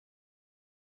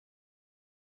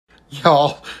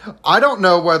Y'all, I don't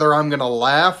know whether I'm going to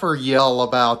laugh or yell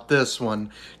about this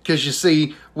one. Because you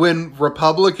see, when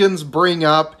Republicans bring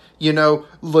up,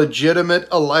 legitimate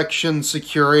election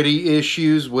security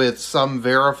issues with some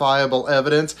verifiable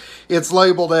evidence, it's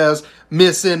labeled as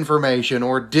misinformation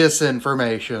or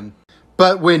disinformation.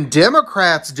 But when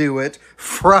Democrats do it,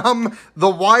 from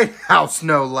the White House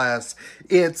no less,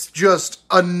 it's just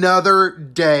another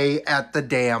day at the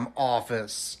damn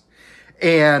office.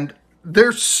 And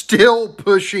they're still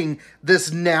pushing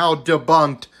this now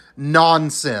debunked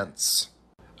nonsense.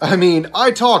 I mean,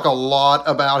 I talk a lot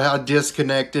about how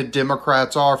disconnected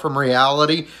Democrats are from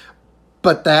reality,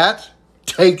 but that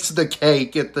takes the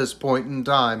cake at this point in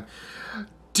time.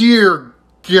 Dear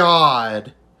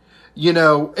God.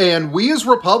 And we as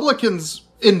Republicans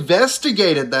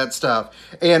investigated that stuff,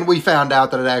 and we found out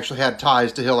that it actually had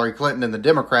ties to Hillary Clinton and the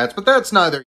Democrats, but that's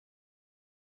neither